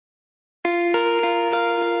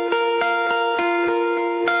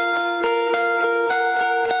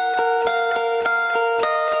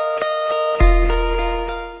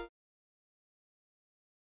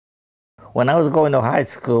When I was going to high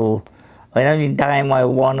school, any time I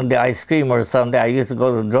wanted the ice cream or something, I used to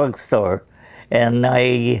go to the drugstore. And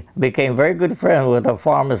I became very good friends with a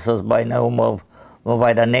pharmacist by the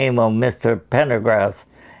name of Mr. Pendergrass.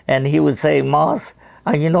 And he would say, "Moss,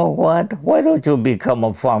 you know what? Why don't you become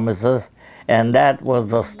a pharmacist?" And that was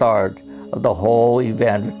the start of the whole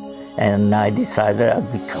event. And I decided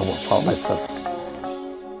I'd become a pharmacist.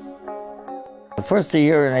 The first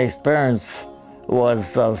year in experience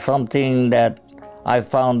was something that I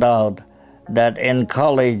found out that in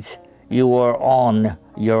college you were on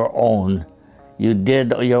your own. You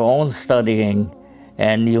did your own studying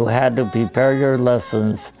and you had to prepare your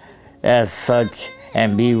lessons as such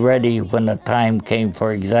and be ready when the time came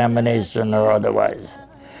for examination or otherwise.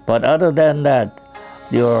 But other than that,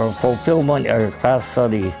 your fulfillment or class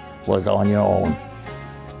study was on your own.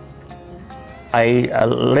 I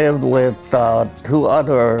lived with two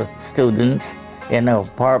other students in an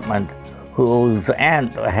apartment whose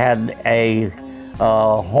aunt had a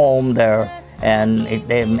home there, and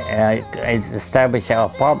they established an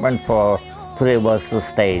apartment for three of us to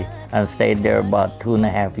stay, and stayed there about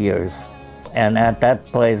 2.5 years. And at that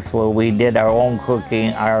place where we did our own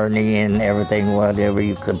cooking, ironing, and everything, whatever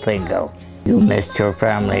you could think of. You missed your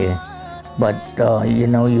family, but you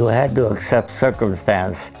know, you had to accept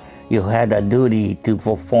circumstance. You had a duty to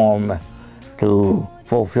perform to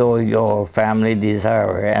fulfill your family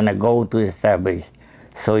desire and a goal to establish,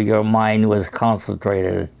 so your mind was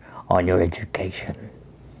concentrated on your education.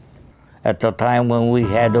 At the time when we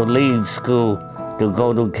had to leave school to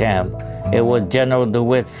go to camp, it was General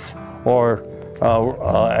DeWitt's or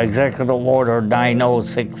Executive Order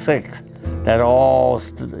 9066 that all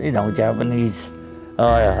Japanese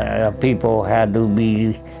people had to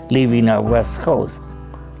be leaving our West Coast.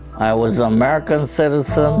 I was an American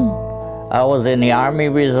citizen, I was in the Army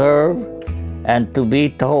Reserve, and to be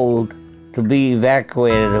told to be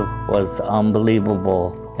evacuated was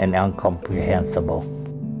unbelievable and incomprehensible.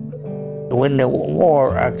 When the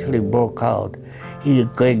war actually broke out, he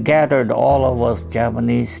gathered all of us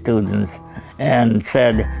Japanese students and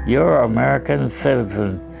said, "You're an American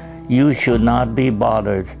citizen, you should not be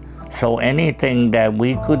bothered. So anything that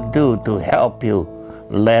we could do to help you,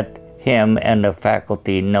 let him and the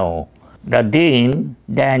faculty know." The Dean,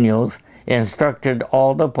 Daniels, instructed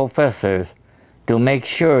all the professors to make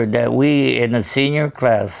sure that we in the senior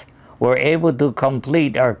class were able to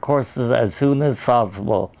complete our courses as soon as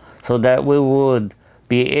possible so that we would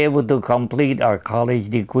be able to complete our college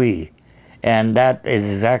degree. And that is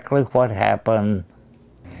exactly what happened.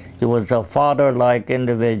 He was a father-like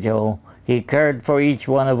individual. He cared for each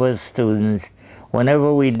one of his students.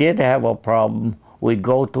 Whenever we did have a problem, we'd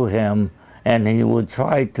go to him and he would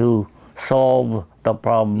try to solve the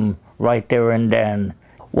problem right there and then.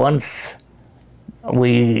 Once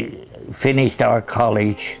we finished our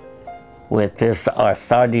college with our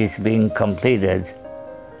studies being completed,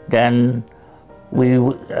 then we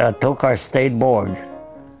took our state board,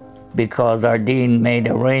 because our dean made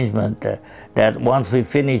arrangement that once we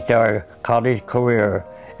finished our college career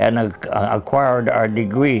and acquired our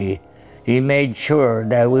degree, he made sure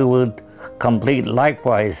that we would complete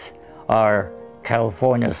likewise our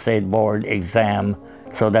California State Board exam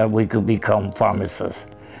so that we could become pharmacists.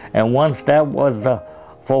 And once that was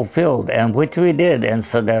fulfilled, and which we did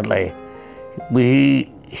incidentally,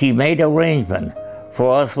 he made arrangement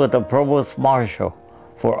for us with the provost marshal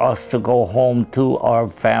for us to go home to our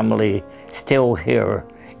family still here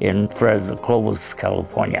in Clovis,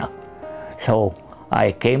 California. So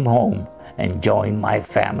I came home and joined my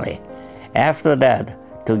family. After that,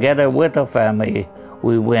 together with the family,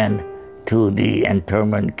 we went to the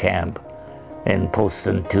internment camp in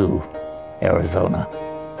Poston 2, Arizona.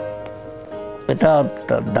 Without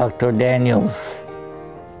Dr. Daniels'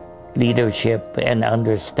 leadership and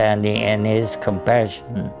understanding and his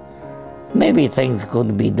compassion, maybe things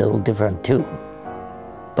could be a little different too.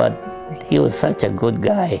 But he was such a good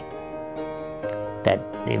guy that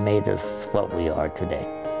he made us what we are today.